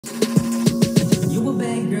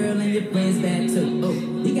girl and your friends bad too. Oh,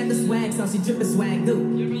 you got the swag, so she drippin' swag too.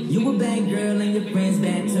 You a bad girl and your friends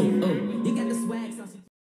bad too. Oh, you got the swag, so she...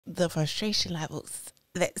 The frustration levels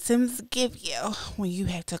that Sims give you when you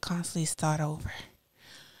have to constantly start over.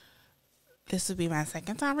 This would be my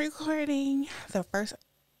second time recording. The first,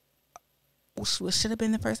 what should have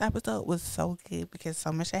been the first episode, was so good because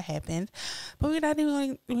so much had happened. But we're not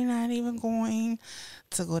even going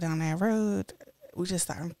to go down that road. We're just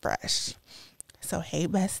starting fresh. So hey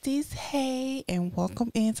besties, hey, and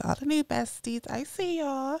welcome into all the new besties. I see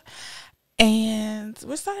y'all. And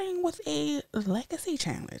we're starting with a legacy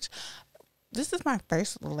challenge. This is my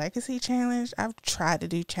first legacy challenge. I've tried to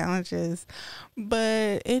do challenges,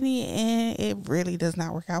 but in the end, it really does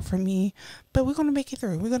not work out for me. But we're going to make it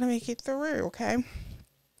through. We're going to make it through, okay?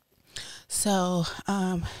 So,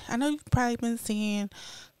 I know you've probably been seeing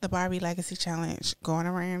the Barbie Legacy Challenge going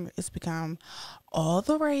around. It's become all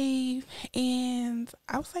the rave. And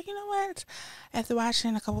I was like, you know what? After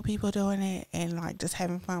watching a couple people doing it and like just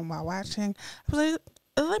having fun while watching, I was like,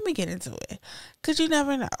 let me get into it. Because you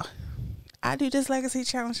never know. I do this legacy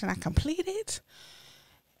challenge and I complete it,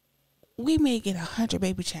 we may get 100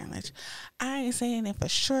 baby challenge. I ain't saying it for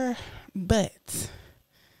sure, but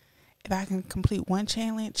if I can complete one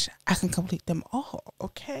challenge, I can complete them all,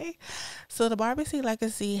 okay? So the Barbie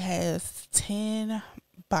Legacy has 10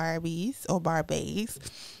 Barbies or Barbies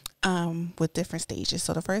with different stages.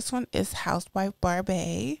 So the first one is Housewife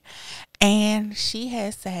Barbie, and she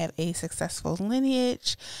has to have a successful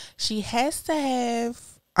lineage. She has to have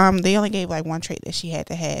they only gave like one trait that she had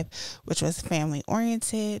to have, which was family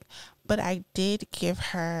oriented, but I did give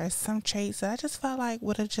her some traits that I just felt like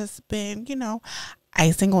would have just been, you know,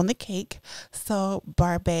 icing on the cake. So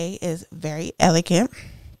Barbie is very elegant,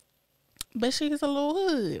 but she's a little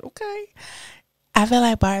hood, okay? I feel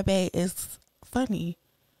like Barbie is funny.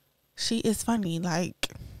 She is funny,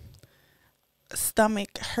 like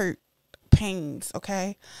stomach hurt pains,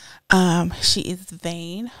 okay? She is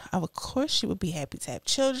vain. Of course, she would be happy to have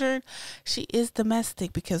children. She is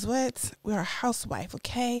domestic because what? We're a housewife,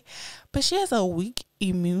 okay? But she has a weak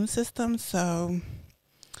immune system, so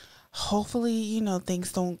hopefully, you know,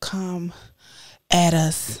 things don't come at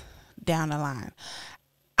us down the line.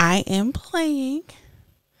 I am playing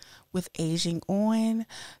with aging on,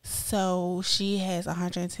 so she has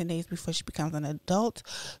 110 days before she becomes an adult.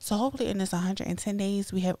 So hopefully in this 110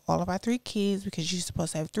 days we have all of our 3 kids, because you're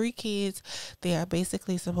supposed to have 3 kids. They are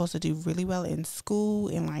basically supposed to do really well in school,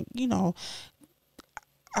 and like, you know,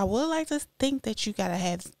 I would like to think that you gotta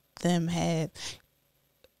have them you're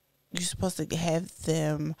supposed to have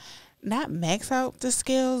them not max out the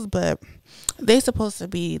skills, but they're supposed to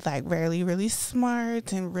be like really, really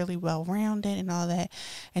smart and really well rounded and all that.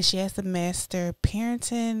 And she has to master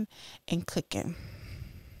parenting and cooking.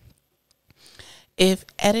 If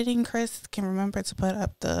editing Chris can remember to put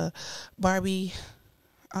up the Barbie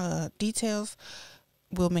details,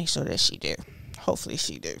 we'll make sure that she do. Hopefully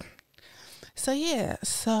she do. So yeah,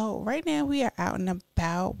 so right now we are out and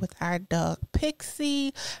about with our dog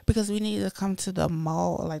Pixie, because we need to come to the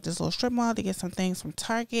mall, like this little strip mall, to get some things from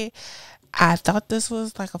Target. I thought this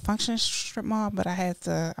was like a function strip mall, but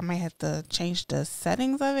I might have to change the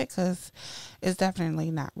settings of it because it's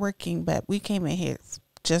definitely not working. But we came in here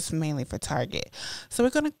just mainly for Target. So we're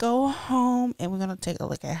gonna go home and we're gonna take a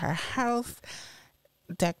look at her house,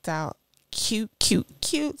 decked out, cute,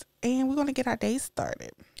 and we're gonna get our day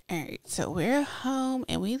started. Alright, so we're home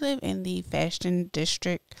and we live in the fashion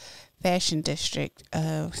district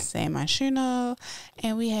of San Marino,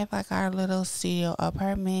 and we have like our little studio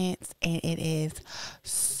apartments, and it is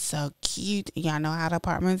so cute. Y'all know how the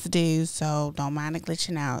apartments do, so don't mind it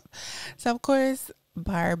glitching out. So of course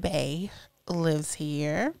Barbie lives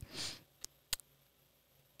here,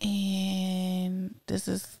 and this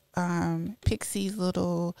is Pixie's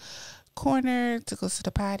little corner to go to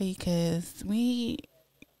the potty, because we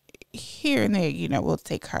here and there, you know, we'll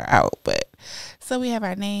take her out. But so we have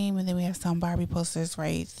our name, and then we have some Barbie posters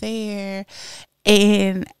right there,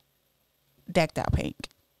 and decked out pink,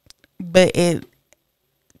 but it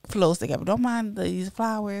flows together. Don't mind these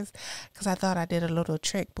flowers, because I thought I did a little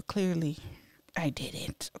trick, but clearly I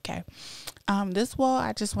didn't. Okay, this wall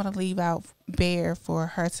I just want to leave out bare for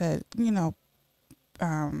her to, you know,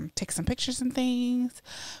 take some pictures and things.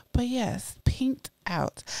 But yes, pinked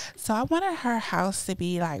out. So I wanted her house to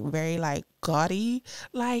be like very like gaudy,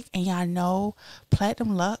 like, and y'all know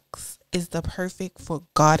Platinum Luxe is the perfect for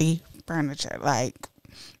gaudy furniture. Like,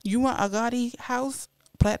 you want a gaudy house,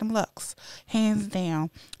 Platinum Luxe, hands down,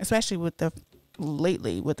 especially with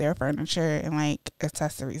their furniture and like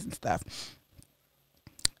accessories and stuff.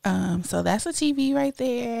 So that's a TV right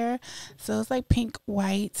there. So it's like pink,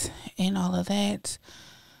 white, and all of that.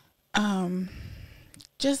 Um,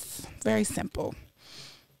 just very simple.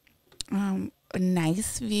 A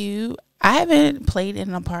nice view. I haven't played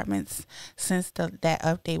in apartments since that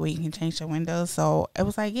update where you can change the windows. So it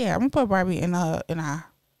was like, yeah, I'm gonna put Barbie in an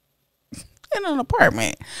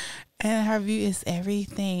apartment, and her view is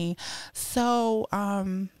everything. So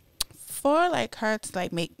for like her to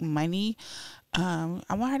like make money, I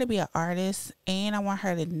want her to be an artist, and I want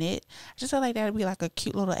her to knit. I just feel like that would be like a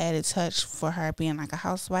cute little added touch for her being like a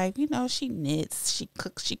housewife. You know, she knits, she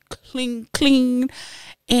cooks, she clean,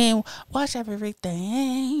 and wash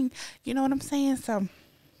everything. You know what I'm saying? So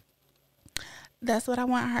that's what I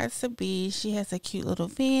want her to be. She has a cute little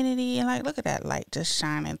vanity, and like, look at that light just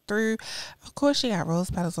shining through. Of course, she got rose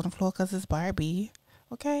petals on the floor because it's Barbie.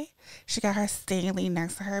 Okay, she got her Stanley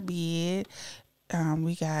next to her bed.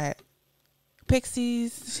 We got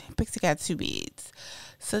Pixies. Pixie got 2 beds.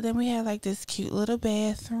 So then we have like this cute little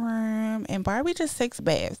bathroom, and Barbie just 6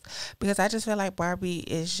 baths because I just feel like Barbie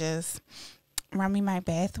is just run me my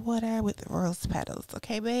bath water with rose petals.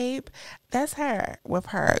 Okay, babe, that's her with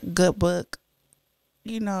her good book.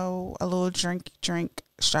 You know, a little drink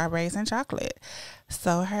strawberries and chocolate.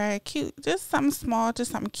 So her cute, just something small,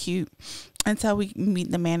 just something cute until we meet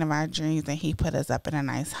the man of our dreams and he put us up in a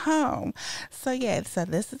nice home. So yeah, so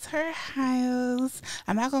this is her house.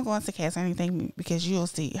 I'm not gonna go into cast or anything because you'll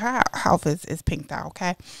see her house is pinked out.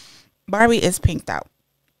 Okay, Barbie is pinked out,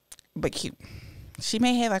 but cute. She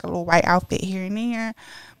may have like a little white outfit here and there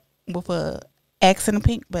with a accent of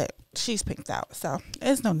pink, but she's pinked out, so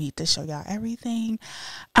there's no need to show y'all everything.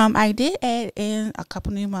 I did add in a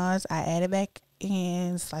couple new mods. I added back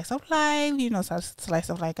in Slice of Life, you know, so Slice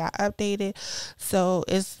of Life got updated, so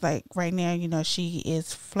it's like right now, you know, she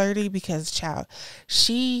is flirty because child,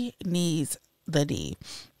 she needs the D.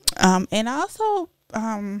 And also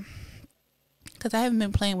because I haven't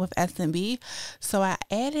been playing with SMB, so I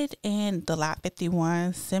added in the Lot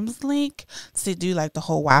 51 Sims link to do like the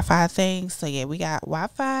whole Wi-Fi thing. So yeah, we got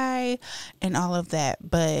Wi-Fi and all of that.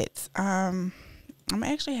 But I'm gonna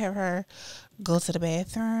actually have her go to the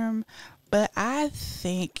bathroom. But I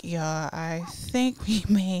think, y'all, we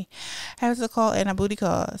may have to call in a booty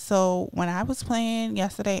call. So when I was playing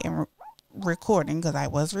yesterday and recording, because I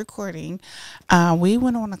was recording, we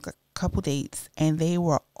went on a couple dates and they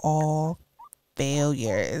were all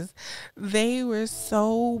failures. They were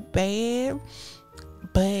so bad,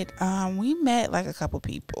 but we met like a couple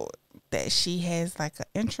people that she has like an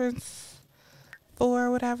interest for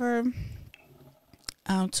or whatever.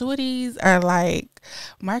 2 of these are like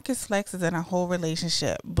Marcus Flex is in a whole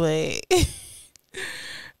relationship, but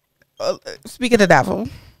speak of the devil.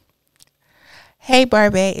 Hey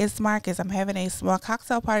Barbie, it's Marcus. I'm having a small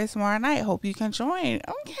cocktail party tomorrow night. Hope you can join.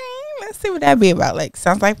 Okay, let's see what that be about. Like,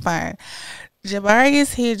 sounds like fun. Jabari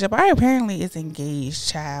is here. Jabari apparently is engaged,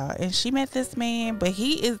 child, and she met this man, but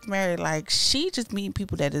he is married. Like, she just meeting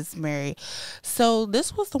people that is married. So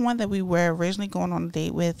this was the one that we were originally going on a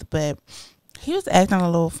date with, but he was acting a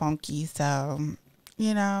little funky. So,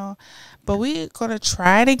 you know, but we're gonna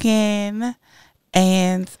try it again,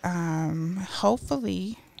 and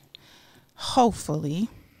hopefully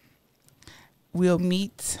we'll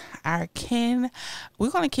meet our kin.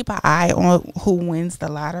 We're gonna keep our eye on who wins the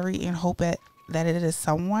lottery and hope that it is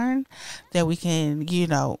someone that we can, you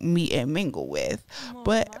know, meet and mingle with.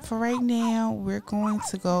 But for right now, we're going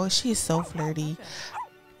to go. She is so flirty.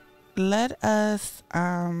 Let us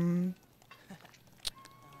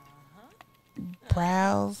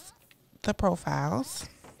browse the profiles.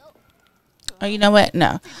 Oh, you know what?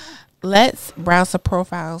 No. Let's browse the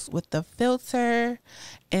profiles with the filter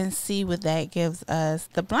and see what that gives us.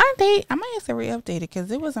 The blind date, I might have to re-update it because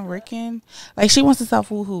it wasn't working. Like, she wants to sell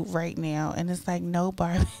Woohoo right now, and it's like, no,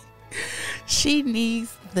 Barbie. She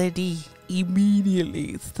needs the D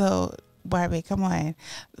immediately. So, Barbie, come on.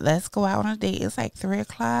 Let's go out on a date. It's like 3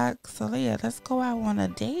 o'clock. So, yeah, let's go out on a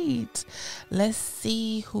date. Let's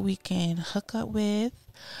see who we can hook up with.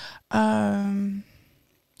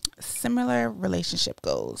 Similar relationship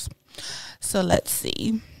goals. So let's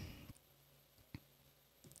see.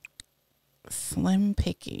 Slim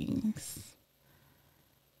pickings.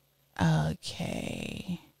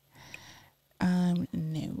 Okay.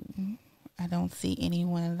 No. I don't see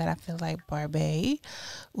anyone that I feel like Barbie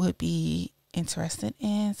would be interested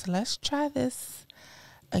in. So let's try this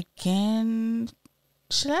again.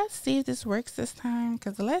 Should I see if this works this time?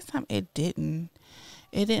 Because the last time it didn't.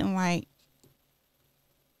 It didn't like.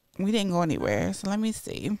 We didn't go anywhere. So let me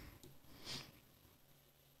see.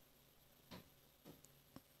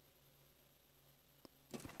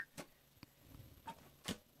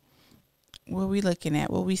 What we looking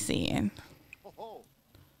at? What we seeing?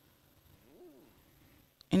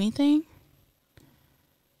 Anything?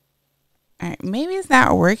 All right, maybe it's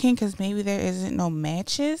not working because maybe there isn't no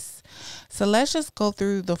matches. So let's just go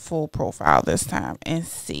through the full profile this time and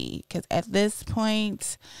see. Because at this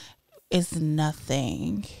point, it's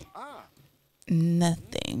nothing.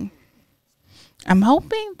 Nothing. I'm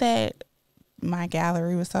hoping that my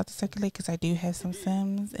gallery will start to circulate because I do have some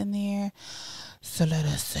Sims in there. So let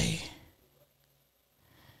us see.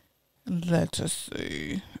 Let us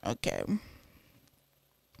see. Okay.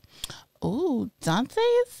 Ooh, Dante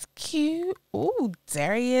is cute. Ooh,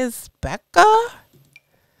 Darius Becca. Oh,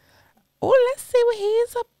 let's see what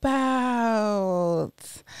he's about.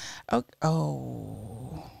 Okay.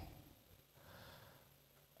 Oh.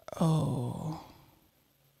 Oh.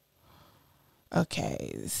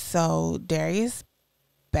 Okay. So Darius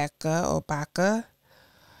Becca or Baca,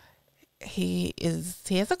 he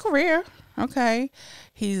has a career. Okay.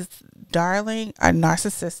 He's darling,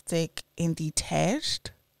 narcissistic, and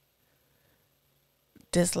detached.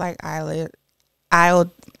 Just like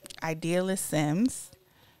idealist Sims.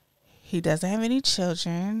 He doesn't have any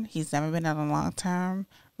children. He's never been in a long-term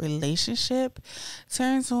relationship.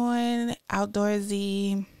 Turns on,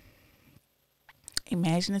 outdoorsy,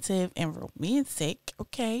 imaginative, and romantic.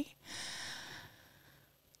 Okay.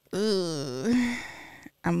 Ugh.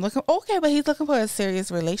 Okay, but he's looking for a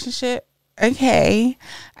serious relationship. Okay.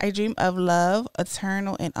 I dream of love,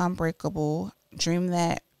 eternal and unbreakable. Dream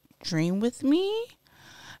with me.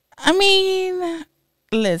 I mean,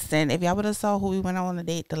 listen, if y'all would have saw who we went on a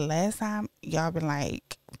date the last time, y'all been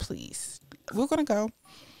like, please, we're going to go.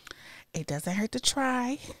 It doesn't hurt to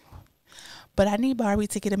try. But I need Barbie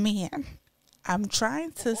to get a man. I'm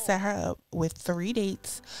trying to set her up with 3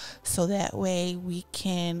 dates so that way we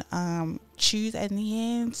can choose at the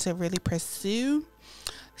end to really pursue.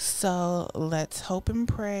 So let's hope and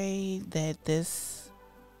pray that this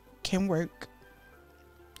can work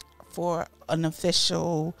for an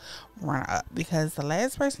official run up, because the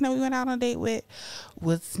last person that we went out on a date with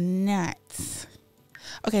was not.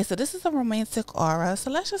 Okay, so this is a romantic aura. So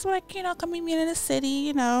let's just come meet me in the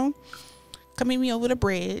city, come meet me over the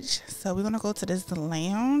bridge. So we're gonna go to this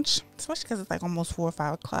lounge, especially because it's like almost 4 or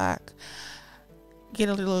 5 o'clock. Get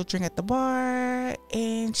a little drink at the bar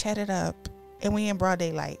and chat it up. And we in broad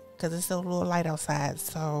daylight because it's still a little light outside.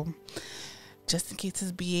 So just in case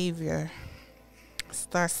his behavior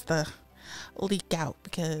starts to leak out,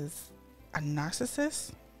 because a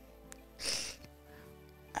narcissist,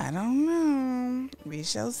 I don't know. We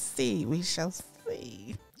shall see.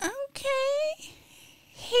 Okay,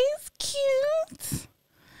 he's cute.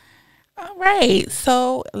 All right,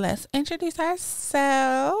 so let's introduce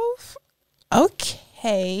ourselves.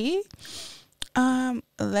 Okay,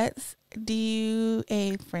 let's do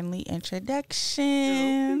a friendly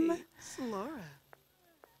introduction. It's Laura.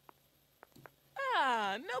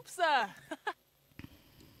 Nope, sir.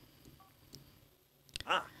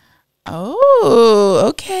 Oh,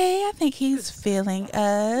 okay. I think he's feeling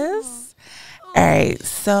us. All right.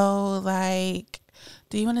 So,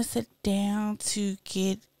 do you want to sit down to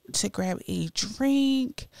grab a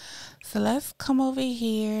drink? So let's come over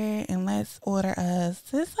here and let's order us.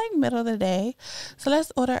 It's like middle of the day. So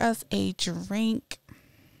let's order us a drink.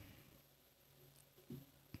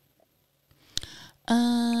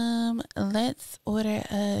 Let's order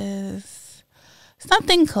us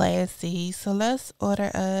something classy. So let's order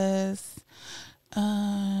us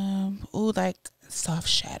like soft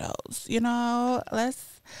shadows.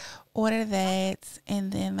 Let's order that,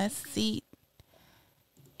 and then let's seat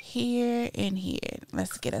here and here.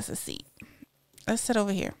 Let's get us a seat. Let's sit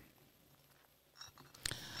over here.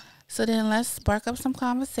 So then let's spark up some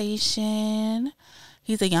conversation.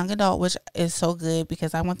 He's a young adult, which is so good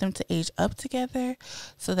because I want them to age up together.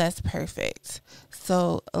 So that's perfect.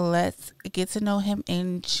 So let's get to know him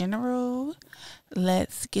in general.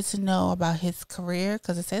 Let's get to know about his career,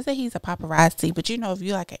 because it says that he's a paparazzi. But if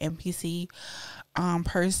you're like an NPC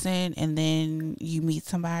person and then you meet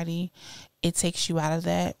somebody, it takes you out of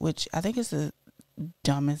that, which I think is the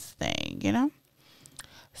dumbest thing,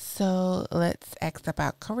 So let's ask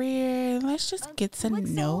about career. Let's just get to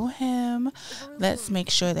know him. Let's make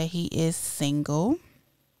sure that he is single.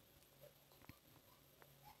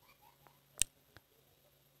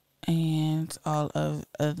 And all of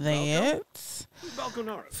that.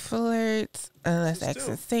 Flirt. Let's ask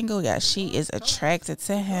is single. Yeah, she is attracted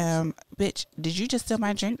to him. Bitch, did you just steal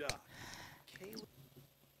my drink?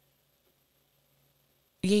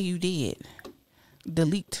 Yeah, you did.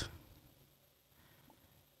 Delete.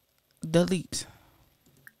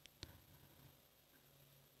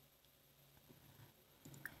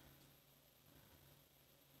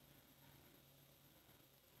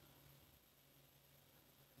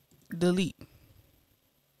 Delete.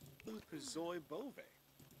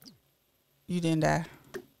 You didn't die.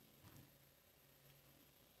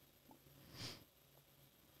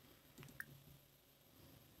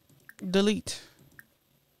 Delete.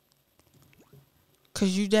 Cause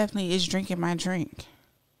you definitely is drinking my drink.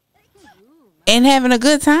 And having a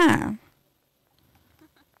good time.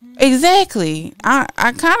 Exactly. I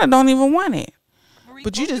kind of don't even want it.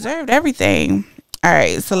 But you deserved everything. All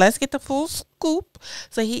right, so let's get the full scoop.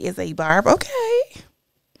 So he is a barb. Okay.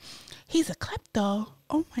 He's a klepto.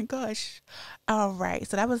 Oh my gosh. All right.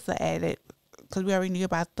 So that was the added, because we already knew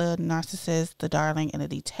about the narcissist, the darling, and the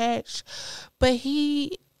detached. But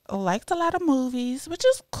he liked a lot of movies, which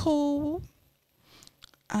is cool.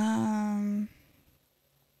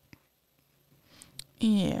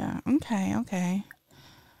 Yeah. Okay.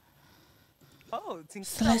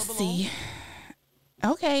 So let's see.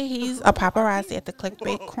 Okay, he's a paparazzi at the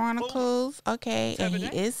Clickbait Chronicles. Okay, and he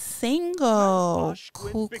is single.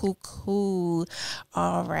 Cool.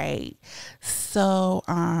 All right. So,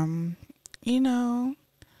 you know,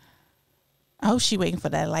 oh, she waiting for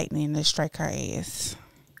that lightning to strike her ass.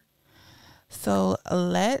 So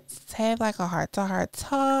let's have like a heart-to-heart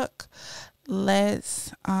talk.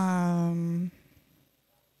 Let's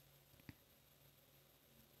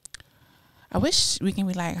I wish we can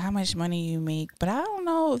be like, how much money you make, but I don't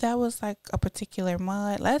know if that was like a particular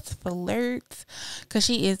month. Let's flirt, because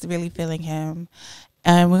she is really feeling him.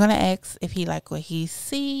 And we're going to ask if he like what he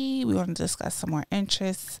see. We're going to discuss some more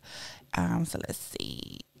interests. So let's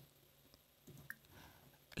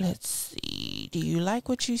see. Do you like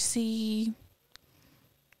what you see?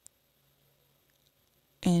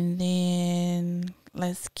 And then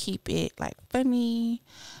let's keep it like funny.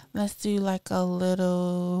 Let's do like a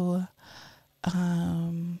little...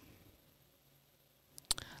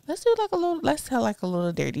 let's tell like a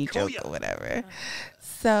little dirty joke or whatever.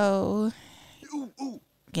 So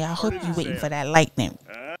yeah, I hope you waiting for that lightning.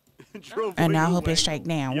 And I hope it strike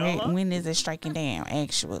down. When is it striking down,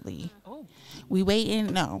 actually? We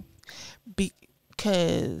waiting? No.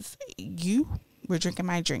 Because you were drinking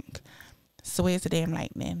my drink. So where's the damn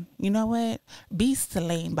lightning? You know what? Be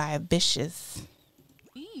slain by a vicious.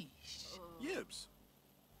 Yibs.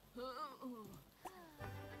 No!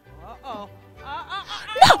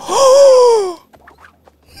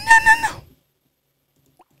 No.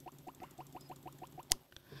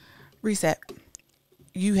 Reset.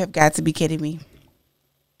 You have got to be kidding me.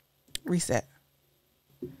 Reset.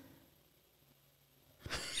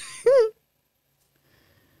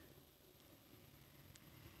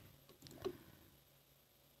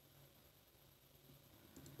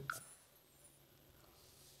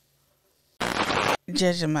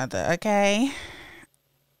 Judge your mother, okay?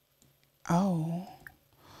 Oh.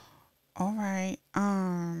 All right.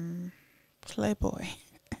 Playboy.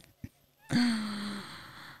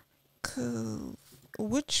 Cause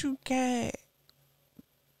what you got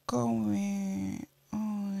going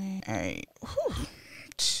on? All right.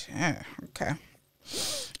 Okay.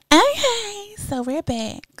 Okay, so we're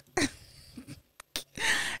back.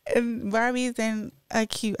 And Barbie's in a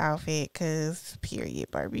cute outfit, cause period,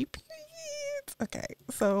 Barbie. Period. Okay,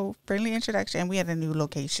 so friendly introduction. We had a new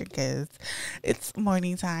location because it's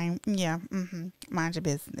morning time. Yeah, mind your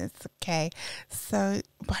business. Okay, so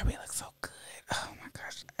Barbie looks so good. Oh my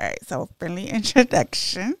gosh. All right, so friendly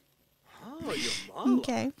introduction. Oh, your mama.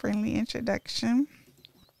 Okay, friendly introduction.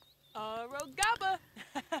 Rogaba.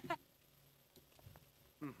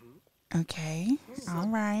 Okay. All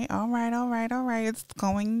right. It's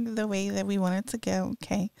going the way that we want it to go.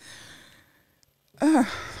 Okay.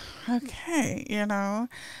 Okay,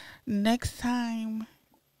 next time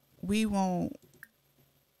we won't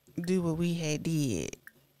do what we had did.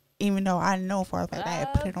 Even though I know for a fact I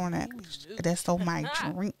had put it on that stole my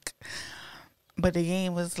drink. But the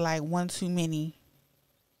game was like one too many.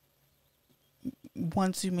 I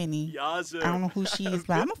don't know who she is,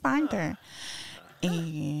 but I'm gonna find her.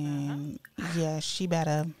 And yeah, she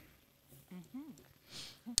better.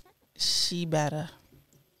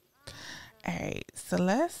 All right, so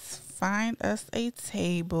let's find us a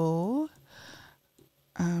table.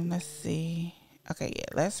 Let's see. Okay, yeah,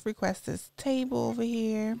 let's request this table over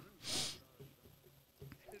here.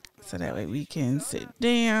 So that way we can sit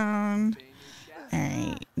down. All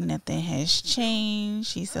right, nothing has changed.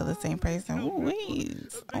 She's still the same person. Ooh,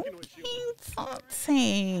 wait. Okay,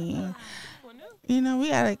 something. We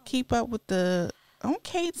gotta keep up with the.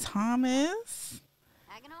 Okay, Thomas.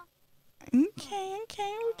 Okay.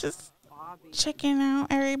 We're just checking out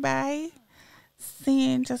everybody,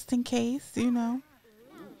 seeing just in case,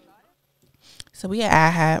 So we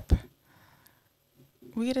at IHOP.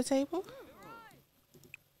 We get a table?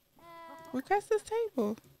 Request this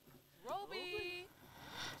table. Roby.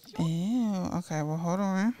 Ew. Okay, well, hold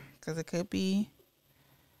on. Because it could be.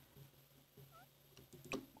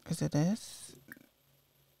 Is it this?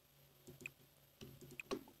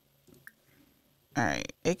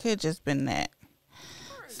 Alright. It could just been that.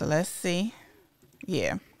 So let's see.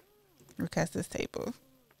 Yeah. Request this table.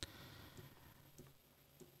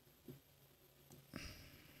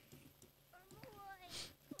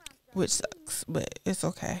 Which sucks, but it's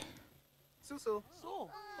okay. So.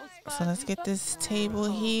 So let's get this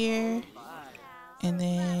table here. And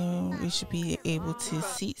then we should be able to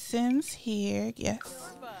seat Sims here.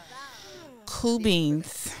 Yes. Cool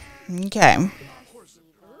beans. Okay.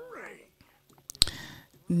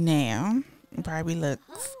 Now, Barbie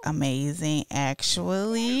looks amazing,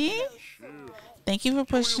 actually. Thank you for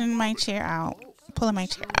pushing my chair out. Pulling my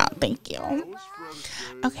chair out. Thank you.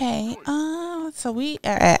 Okay. So we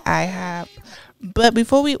are at IHOP. But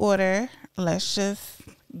before we order, let's just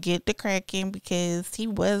get the cracking because he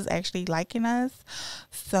was actually liking us.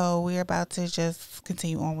 So we're about to just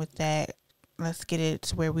continue on with that. Let's get it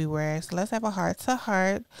to where we were. So let's have a heart to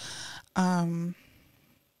heart.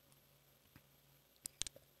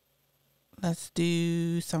 Let's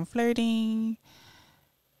do some flirting.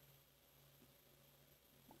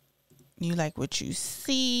 You like what you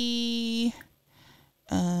see.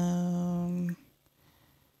 Do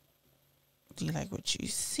you like what you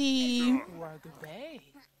see?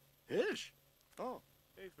 Ish. Oh,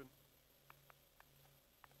 even.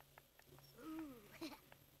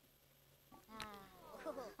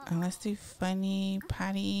 And let's do funny,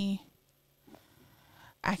 potty.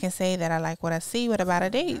 I can say that I like what I see. What about a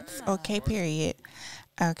date? Okay, period.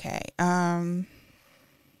 Okay.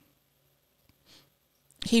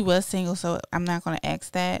 He was single, so I'm not going to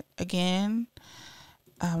ask that again.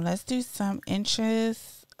 Let's do some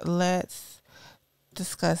interests. Let's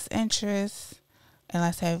discuss interests. And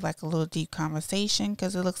let's have like a little deep conversation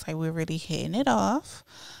because it looks like we're really hitting it off,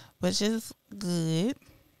 which is good.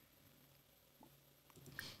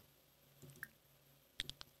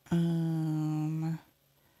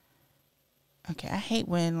 Okay, I hate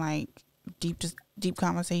when like deep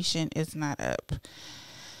conversation is not up.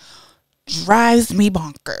 Drives me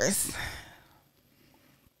bonkers.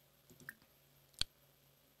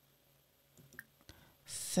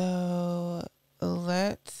 So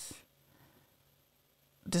let's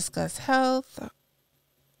discuss health,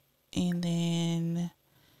 and then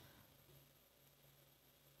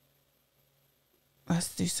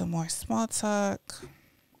let's do some more small talk.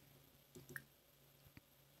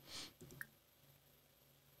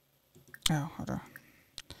 Oh, hold on.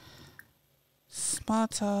 Small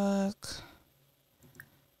talk.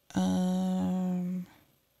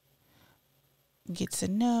 Get to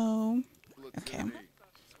know. Okay.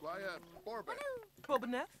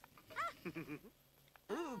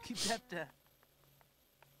 Ooh, keep that.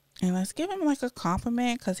 And let's give him like a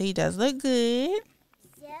compliment because he does look good.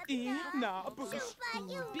 Nah,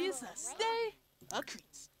 business stay.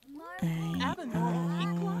 And,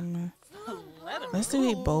 let's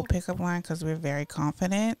do a bold pickup line because we're very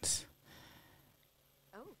confident.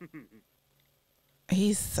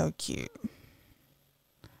 He's so cute.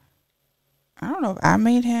 I don't know if I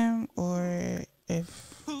made him or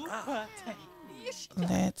if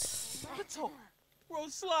let's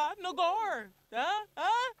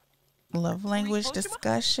love language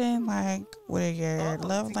discussion. Like, what are your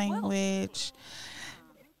love language?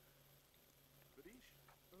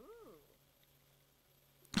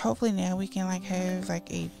 Hopefully now we can like have like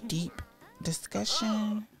a deep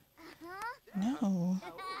discussion. No.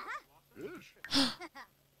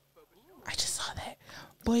 I just saw that.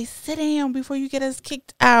 Boy, sit down before you get us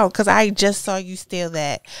kicked out because I just saw you steal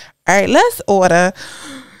that. All right, let's order.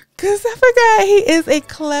 Because I forgot he is a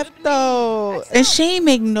klepto. And she ain't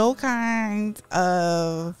make no kind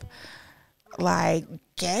of like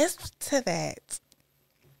guess to that.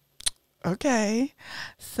 Okay.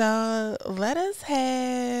 So let us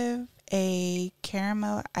have a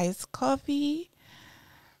caramel iced coffee.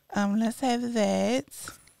 Let's have that.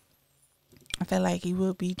 I feel like he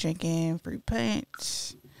will be drinking fruit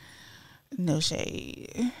punch. No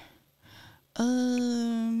shade.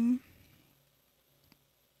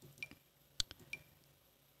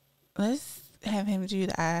 Let's have him do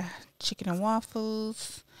the chicken and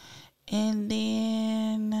waffles. And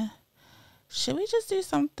then should we just do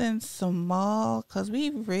something small? Because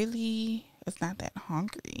we really is not that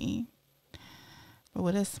hungry. But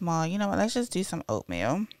what is small? You know what? Let's just do some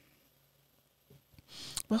oatmeal.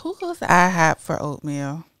 But who goes to IHOP for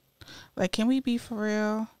oatmeal? Like, can we be for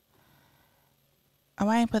real? Oh,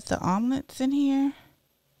 I ain't put the omelets in here?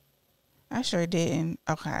 I sure didn't.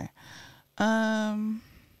 Okay. I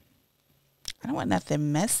don't want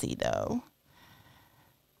nothing messy though.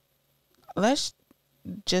 Let's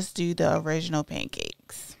just do the original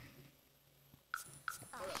pancakes.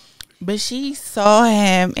 But she saw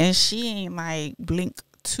him and she ain't like blink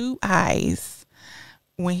 2 eyes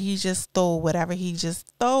when he just stole whatever he just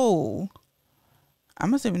stole.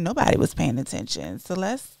 I'm assuming nobody was paying attention. So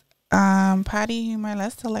let's potty humor.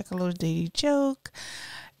 Let's tell like a little dirty joke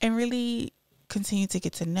and really continue to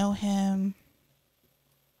get to know him.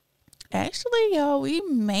 Actually, y'all, we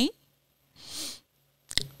may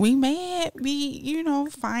be, you know,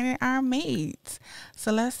 finding our mates.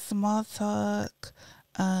 So let's small talk.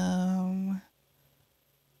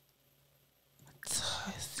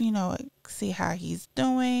 You know, see how he's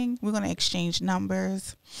doing. We're gonna exchange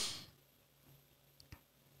numbers.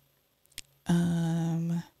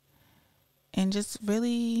 And just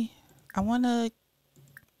really, I want to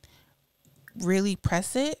really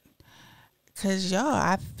press it. Cause y'all,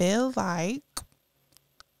 I feel like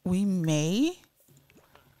we may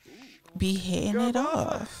be hitting it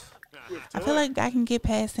off. I feel like I can get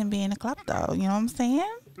past him being a klepto. You know what I'm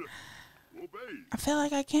saying? I feel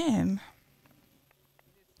like I can.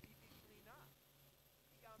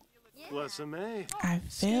 I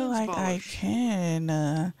feel like I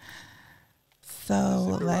can.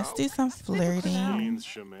 So let's do some flirting.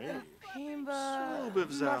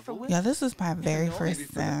 Yeah, this is my very first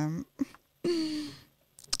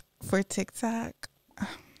for TikTok.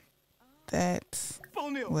 That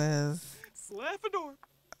was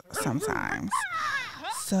sometimes.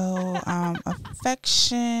 So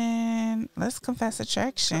affection. Let's confess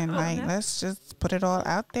attraction. Like, let's just put it all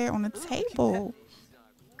out there on the table.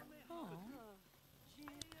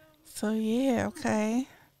 So yeah, okay.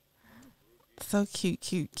 So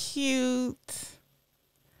cute.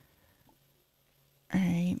 All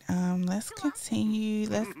right, let's continue.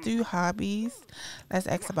 Let's do hobbies. Let's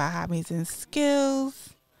ask about hobbies and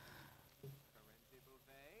skills.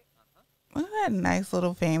 Look at that nice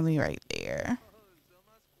little family right there.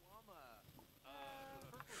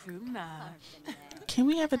 Can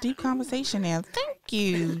we have a deep conversation now? Thank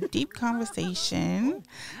you. Deep conversation.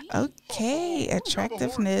 Okay.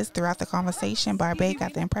 Attractiveness. Throughout the conversation, Barbie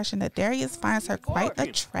got the impression that Darius finds her quite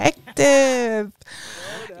attractive.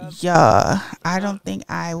 Yeah, I don't think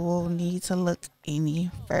I will need to look any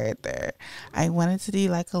further. I wanted to do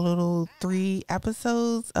like a little 3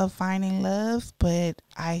 episodes of finding love, but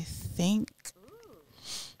I think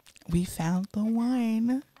we found the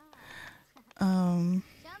one.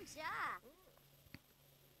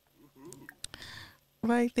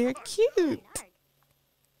 Like, they're cute.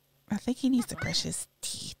 I think he needs to brush his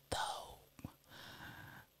teeth though.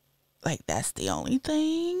 Like, that's the only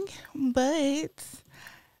thing. But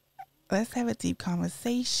let's have a deep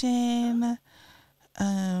conversation.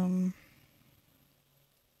 And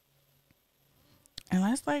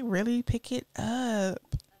let's like really pick it up.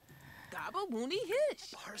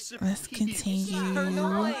 Let's continue.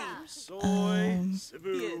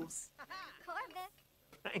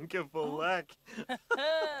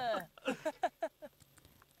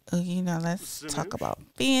 You know, let's talk about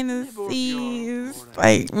fantasies.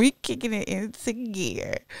 Like, we kicking it into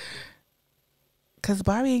gear. Cause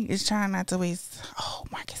Barbie is trying not to waste. Oh,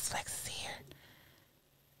 Marcus Flex is here.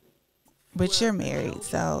 But you're married,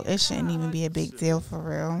 so it shouldn't even be a big deal for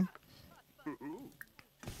real.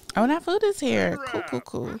 Oh, that food is here.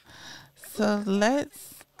 Cool. So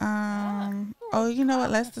let's oh, you know what?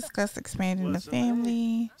 Let's discuss expanding the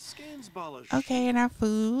family. Okay, and our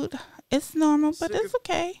food. It's normal, but it's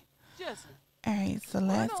okay. Alright, so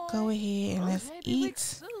let's go ahead and let's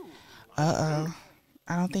eat. I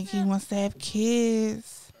don't think he wants to have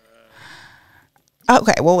kids.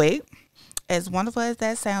 Okay, well, wait. As wonderful as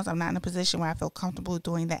that sounds, I'm not in a position where I feel comfortable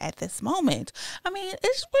doing that at this moment. I mean,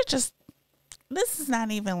 this is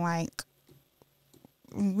not even like,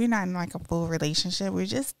 we're not in like a full relationship. We're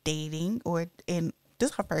just dating, or this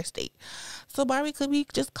is our first date. So Barbie could be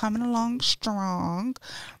just coming along strong.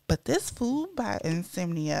 But this food by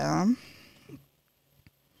Insomnia,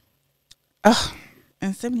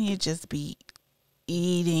 Insomnia just be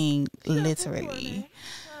eating literally.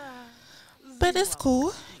 But it's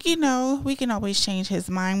cool. You know, we can always change his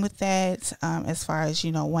mind with that, as far as,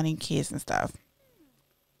 you know, wanting kids and stuff.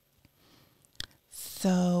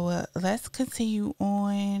 So let's continue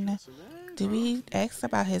on. Did we ask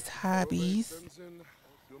about his hobbies?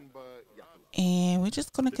 And we're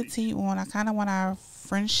just going to continue on. I kind of want our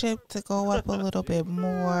friendship to go up a little bit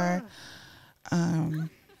more.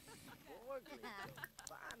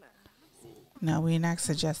 No, we're not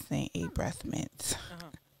suggesting a breath mint.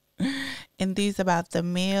 And these about the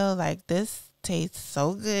meal, like this tastes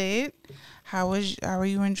so good. How are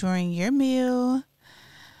you enjoying your meal?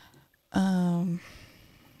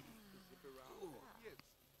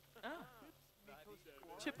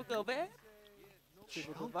 Typical, babe.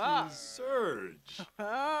 Typical bar. Surge.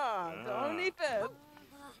 Ah, don't need that.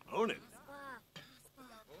 Own it.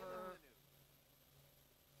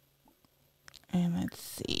 And let's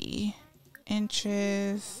see.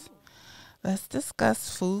 Interest. Let's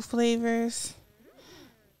discuss food flavors.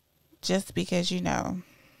 Just because, you know,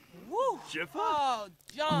 Woo. Oh,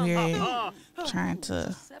 John. we're trying to.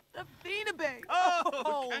 Except the beanie bag.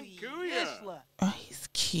 Oh, Kankuya. yes, la. Oh, he's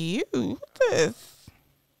cute. Who's this?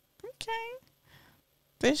 Okay.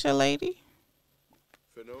 This your lady?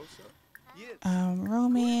 Finosa.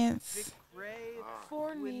 Romance.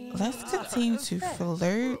 For me. Let's continue to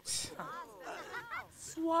flirt.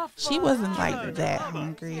 She wasn't like that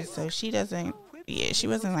hungry, so she doesn't. Yeah, she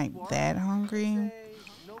wasn't like that hungry.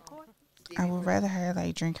 I would rather her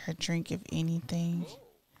like drink her drink if anything.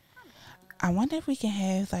 I wonder if we can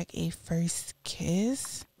have like a first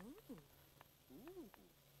kiss.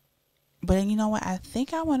 But you know what? I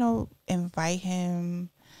think I want to invite him.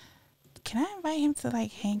 Can I invite him to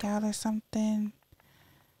like hang out or something?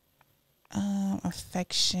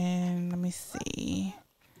 Affection. Let me see.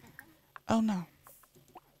 Oh no.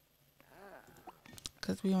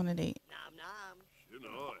 Cause we on a date. You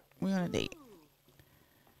know it. We on a date.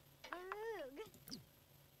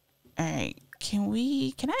 All right.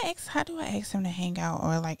 Can I ask, how do I ask him to hang out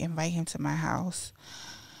or like invite him to my house?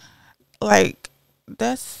 Like,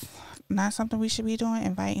 that's not something we should be doing,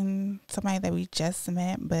 inviting somebody that we just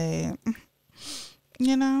met, but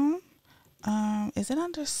you know, is it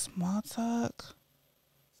under small talk?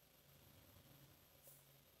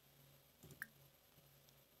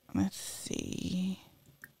 Let's see.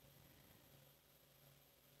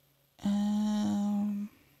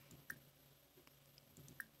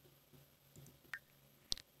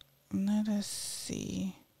 Let us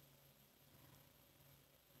see.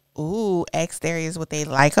 Ooh, ask Darius what they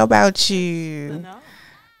like about you.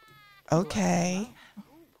 Okay.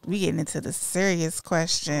 We getting into the serious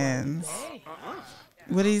questions.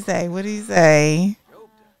 What do you say? What do you say?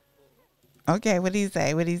 Okay, what do you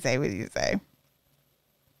say? What do you say? What do you say?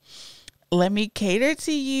 Let me cater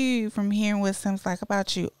to you from hearing what Sims like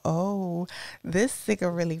about you. Oh, this sicker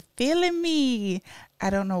really feeling me. I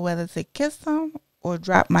don't know whether to kiss him or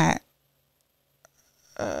drop my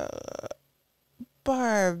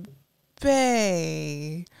Barbie.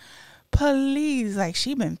 Please, like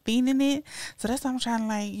she been feeding it. So that's why I'm trying to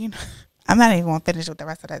like, you know, I'm not even gonna finish with the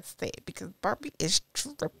rest of that state because Barbie is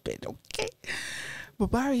tripping, okay?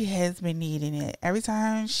 But Barbie has been needing it. Every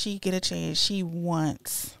time she get a chance, she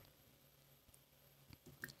wants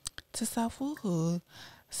to sell food.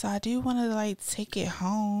 So I do want to like take it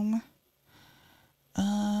home.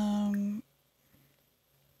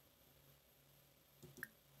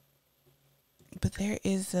 But there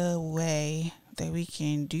is a way that we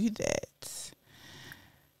can do that.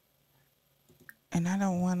 And I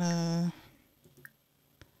don't want to.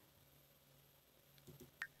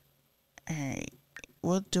 All right.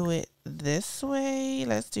 We'll do it this way.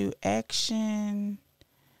 Let's do action.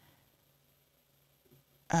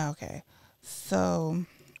 Okay. So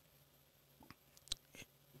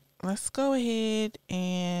let's go ahead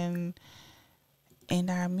and end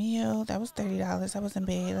our meal. That was $30. I was in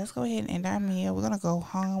bed. Let's go ahead and end our meal. We're gonna go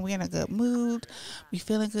home. We're in a good mood. We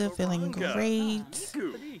feeling good, feeling great.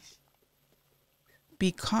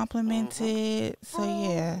 Be complimented. So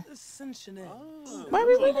yeah.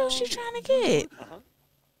 Barbie, what else she trying to get?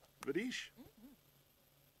 Vidish.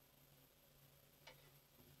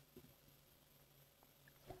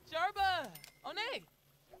 Jarba. One.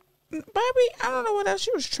 Barbie, I don't know what else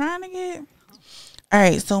she was trying to get. All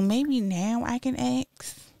right, so maybe now I can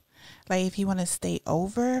ask, like, if he want to stay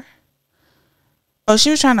over. Oh, she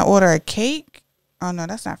was trying to order a cake. Oh no,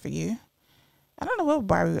 that's not for you. I don't know what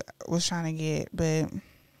Barbie was trying to get, but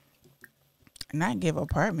not give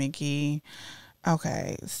apartment key.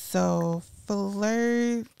 Okay, so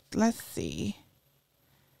flirt. Let's see.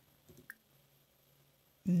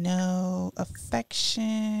 No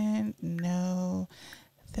affection. No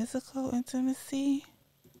physical intimacy.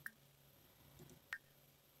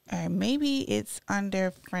 All right, maybe it's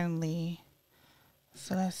under friendly.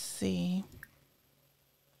 So let's see.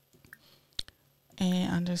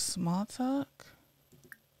 And under small talk.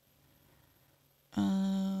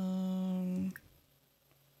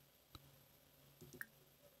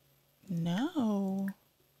 No.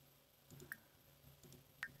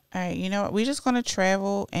 All right, you know what? We're just going to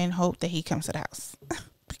travel and hope that he comes to the house.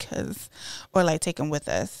 Because, or like take him with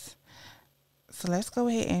us. So let's go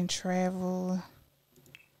ahead and travel.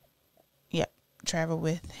 Yep, travel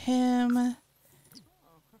with him.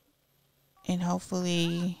 And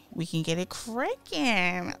hopefully we can get it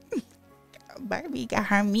cracking. Barbie got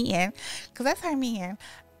her man. Because that's her man.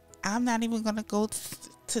 I'm not even going to go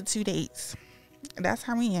to 2 dates. That's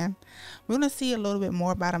her man. We're going to see a little bit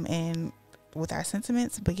more about him and with our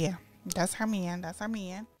sentiments. But yeah, that's her man. That's our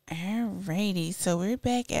man. Alrighty. So we're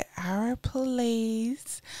back at our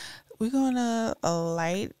place. We're going to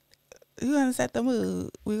set the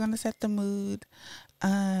mood. We're going to set the mood.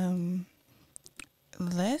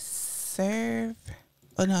 Let's serve.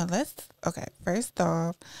 Oh no, okay, first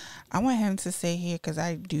off, I want him to stay here because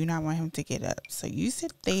I do not want him to get up. So you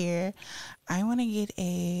sit there. I want to get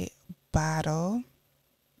a bottle.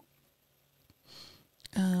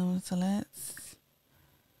 So let's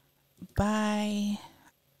buy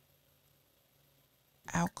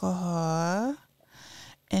alcohol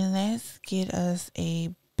and let's get us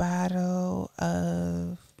a bottle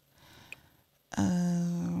of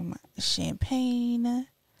champagne.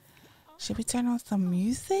 Should we turn on some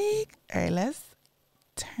music? All right, let's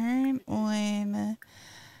turn on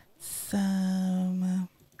some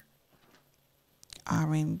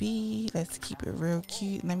R&B. Let's keep it real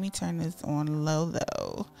cute. Let me turn this on low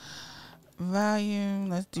though. Volume,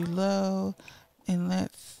 let's do low. And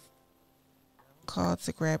let's call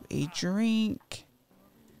to grab a drink.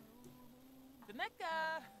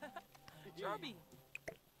 Barbie.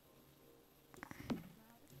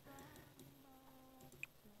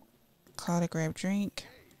 Call to grab drink.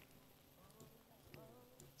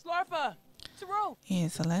 Slarfa. Taro. Yeah,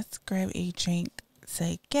 so let's grab a drink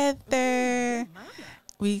together.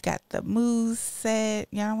 We got the mood set.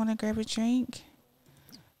 Y'all want to grab a drink?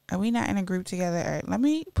 Are we not in a group together? All right, let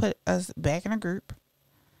me put us back in a group.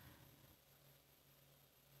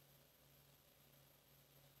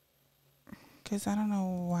 Because I don't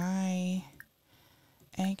know why.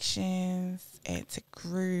 Actions, add to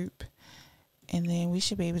group. And then we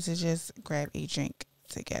should be able to just grab a drink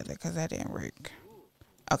together because that didn't work.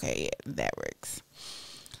 Okay, yeah, that works.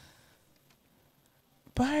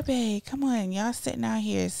 Barbie, come on. Y'all sitting out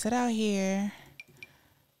here. Sit out here.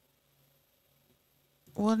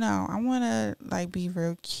 Well, no, I want to, like, be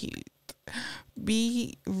real cute.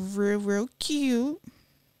 Be real cute.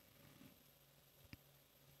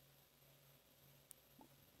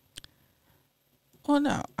 Well,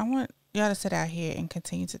 no, I want y'all to sit out here and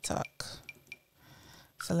continue to talk.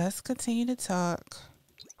 So let's continue to talk.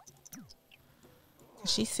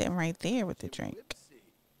 She's sitting right there with the drink.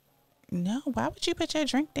 No, why would you put your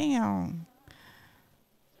drink down?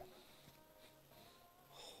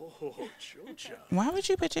 Oh, Chocha. Why would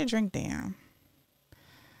you put your drink down?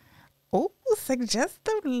 Oh,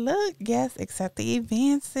 suggestive look. Yes, accept the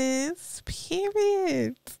advances.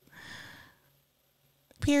 Period.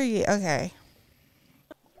 Period. Okay.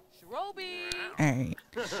 All right.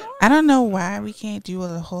 I don't know why we can't do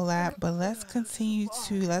a whole lot, but let's continue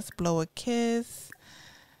to, let's blow a kiss.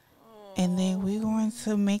 And then we're going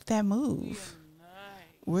to make that move.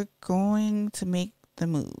 We're going to make the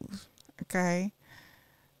move. Okay.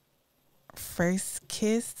 First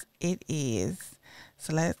kiss it is.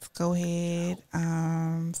 So let's go ahead,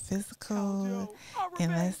 physical,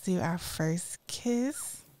 and let's do our first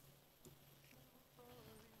kiss.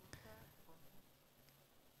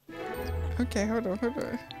 Okay, hold on.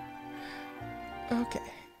 Okay.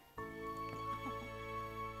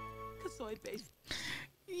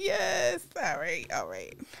 Yes. All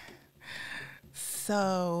right.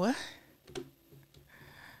 So,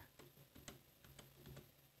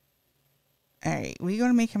 all right, we're going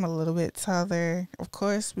to make him a little bit taller. Of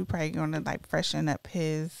course, we're probably going to, like, freshen up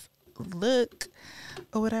his look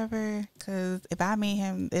or whatever. Because if I made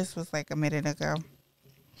him, this was, like, a minute ago.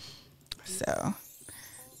 So,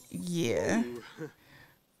 yeah.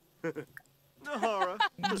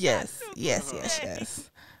 Yes.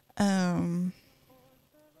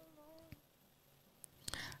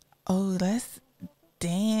 Oh, let's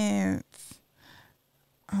dance.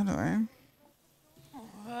 Hold on.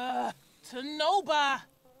 Tanoba.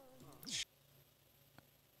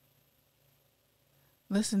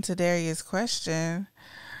 Listen to Darius' question.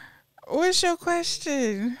 What's your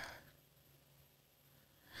question?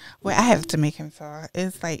 Well, I have to make him tall.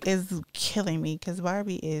 It's like, it's killing me because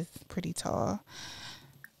Barbie is pretty tall.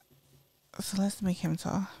 So let's make him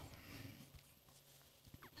tall.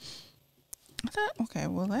 Okay,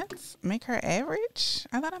 well, let's make her average.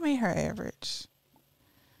 I thought I made her average.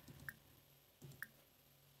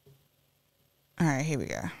 All right, here we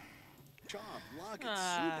go.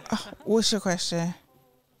 What's your question?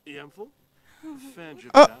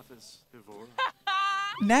 Oh.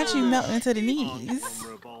 Not you melting to the knees.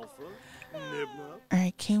 All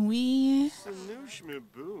right, can we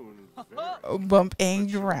bump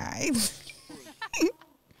and grind?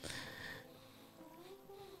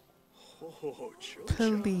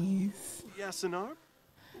 Please. All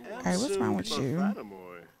right, what's wrong with you?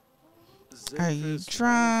 Are you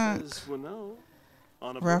drunk?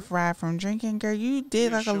 Rough ride from drinking, girl. You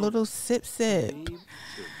did like a little sip.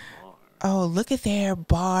 Oh, look at their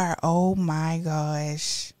bar. Oh my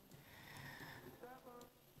gosh.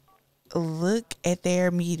 Look at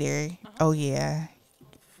their meter. Oh yeah.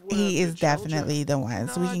 He is definitely the one.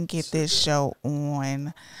 So we can get this show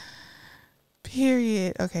on.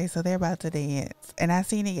 Period. Okay, so they're about to dance. And I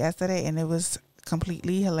seen it yesterday and it was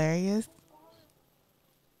completely hilarious.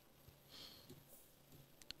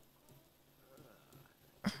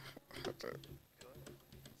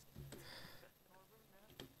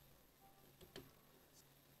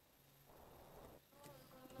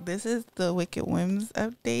 This is the Wicked Whims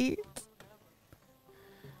update.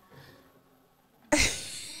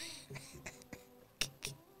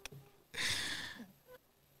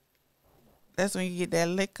 That's when you get that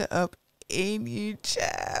liquor up in you,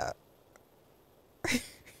 child.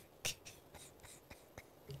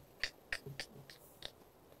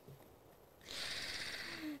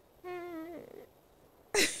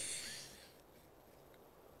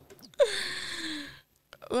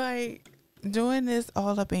 Like, doing this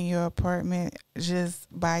all up in your apartment just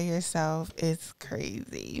by yourself is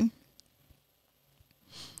crazy.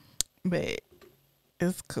 But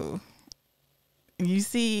it's cool. You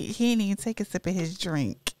see, he didn't even take a sip of his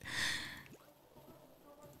drink.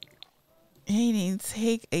 He didn't even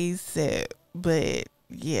take a sip. But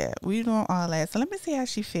yeah, we doing all that. So let me see how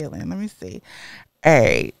she's feeling. Let me see. All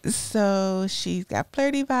right. So she's got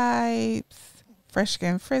flirty vibes. Fresh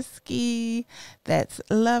and frisky. That's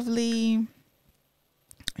lovely.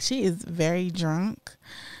 She is very drunk.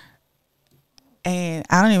 And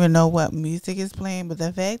I don't even know what music is playing. But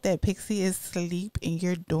the fact that Pixie is asleep and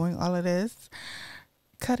you're doing all of this,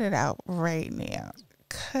 cut it out right now.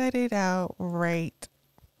 Cut it out right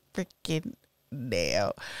freaking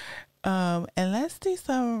now. And let's do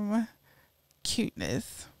some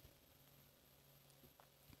cuteness.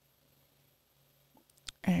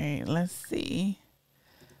 All right, let's see.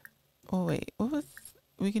 Oh, wait. What was...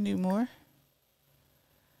 We can do more?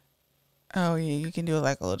 Oh, yeah. You can do it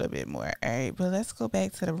like a little bit more. All right. But let's go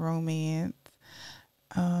back to the romance.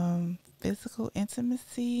 Physical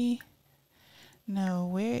intimacy. No,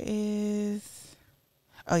 where is...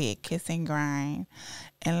 Oh, yeah. Kiss and grind.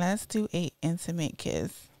 And let's do a intimate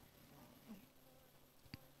kiss.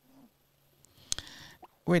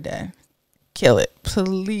 We're done. Kill it.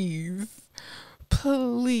 Please.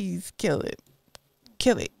 Please kill it.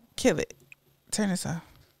 Kill it. Kill it. Turn this off.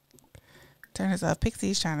 Turn this off.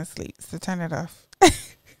 Pixie's trying to sleep, so turn it off.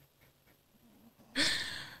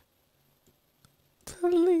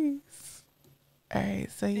 Please. All right,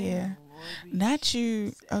 so yeah. Not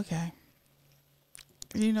you. Okay.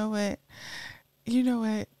 You know what? You know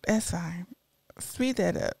what? That's fine. Speed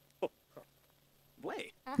that up.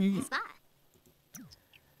 Wait. You,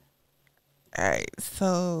 all right,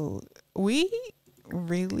 so we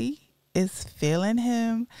really is feeling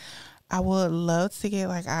him. I would love to get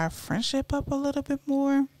like our friendship up a little bit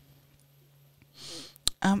more.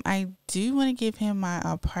 I do want to give him my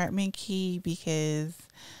apartment key because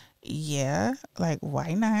yeah, like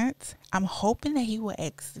why not? I'm hoping that he will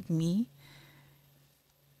ask me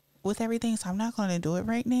with everything, so I'm not going to do it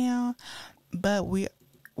right now. But we're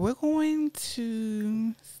going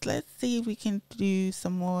to, let's see if we can do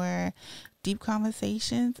some more deep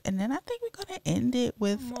conversations, and then I think we're gonna end it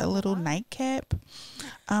with a little nightcap.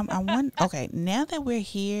 Okay, now that we're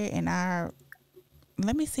here in our,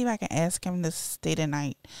 let me see if I can ask him to stay the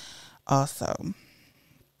night also,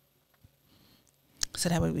 so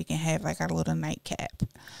that way we can have like our little nightcap.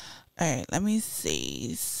 All right, let me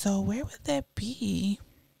see. So where would that be?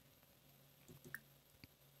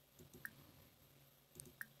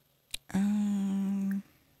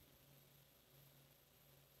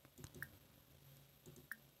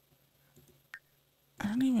 I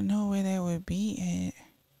don't even know where that would be at.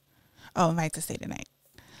 Oh, invite to stay the night.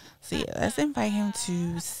 So yeah, let's invite him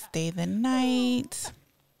to stay the night.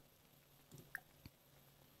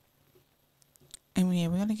 And yeah,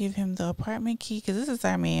 we're going to give him the apartment key because this is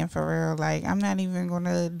our man for real. Like, I'm not even going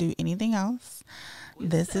to do anything else.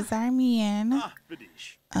 This is our man.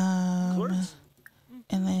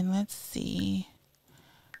 And then let's see.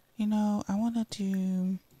 You know, I want to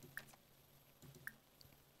do...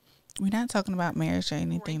 We're not talking about marriage or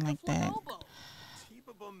anything like that.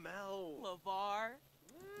 LeVar.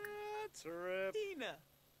 Tina.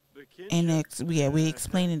 And we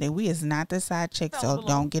explaining that we is not the side chick, so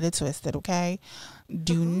don't get it twisted, okay?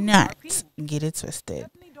 Do not get it twisted.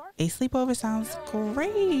 A sleepover sounds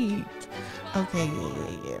great. Okay,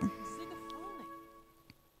 yeah.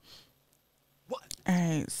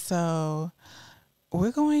 Alright, so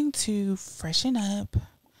we're going to freshen up.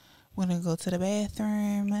 We're going to go to the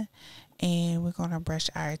bathroom and we're going to brush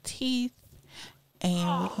our teeth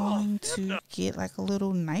and we're going to get like a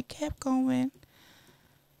little nightcap going.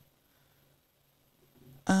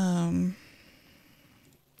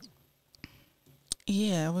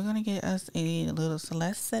 Yeah, we're going to get us a little, so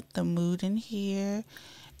let's set the mood in here.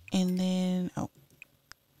 And then,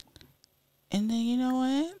 you know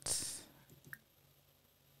what?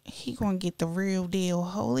 He gonna get the real deal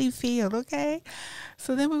Holyfield, okay?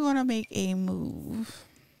 So then we're gonna make a move.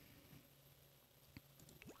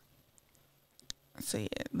 So yeah,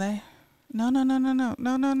 no.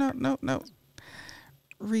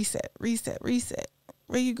 Reset.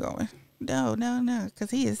 Where you going? No,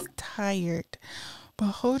 because he is tired. But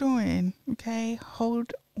hold on, okay?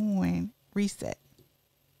 Hold on. Reset.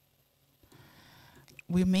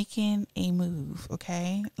 We're making a move,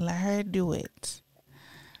 okay? Let her do it.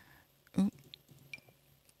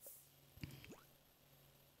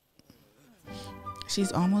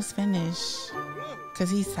 She's almost finished because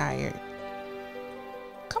he's tired.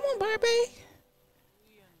 Come on, Barbie.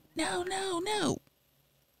 No.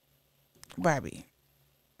 Barbie.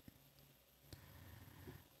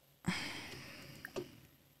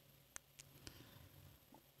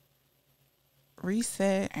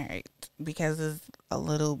 Reset. All right. Because it's a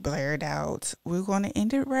little blurred out, we're going to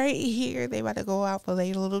end it right here. They about to go out for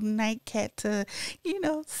their little nightcat to,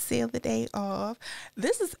 seal the day off.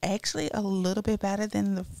 This is actually a little bit better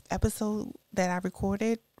than the episode that I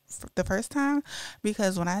recorded the first time,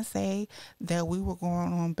 because when I say that we were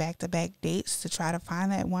going on back-to-back dates to try to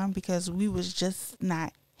find that one, because we was just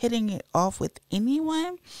not hitting it off with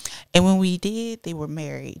anyone, and when we did, they were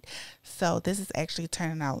married. So this is actually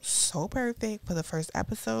turning out so perfect for the first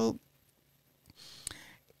episode.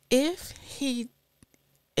 If he,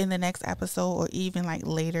 in the next episode or even like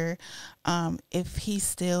later, if he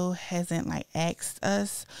still hasn't like asked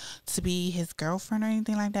us to be his girlfriend or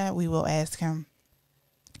anything like that, we will ask him,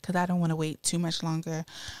 because I don't want to wait too much longer,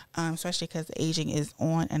 especially because aging is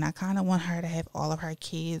on, and I kind of want her to have all of her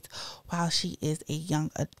kids while she is a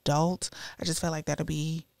young adult. I just feel like that'll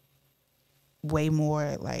be way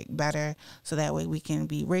more like better, so that way we can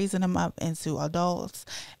be raising them up into adults,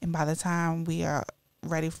 and by the time we are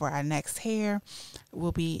ready for our next hair,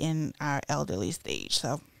 we'll be in our elderly stage.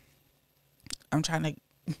 So I'm trying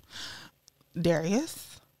to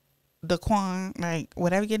Darius, Daquan, like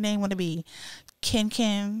whatever your name want to be,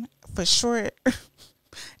 Ken for short.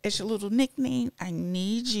 It's your little nickname. I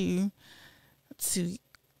need you to,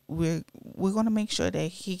 we're going to make sure that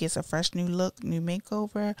he gets a fresh new look, new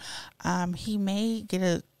makeover. He may get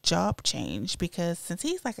a job change, because since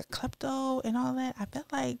he's like a klepto and all that, I feel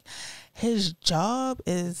like his job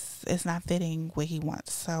is not fitting what he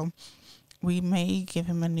wants. So we may give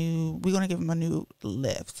him we're going to give him a new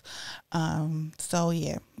lift. So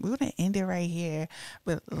yeah, we're going to end it right here,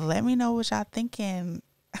 but let me know what y'all thinking.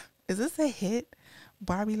 Is this a hit,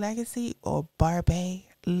 Barbie Legacy or Barbie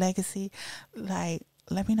Legacy? Like,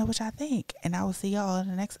 let me know what y'all think, and I will see y'all in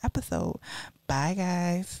the next episode. Bye,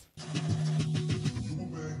 guys. You a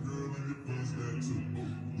bad girl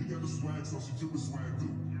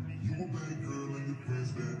and your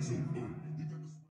friends bad too.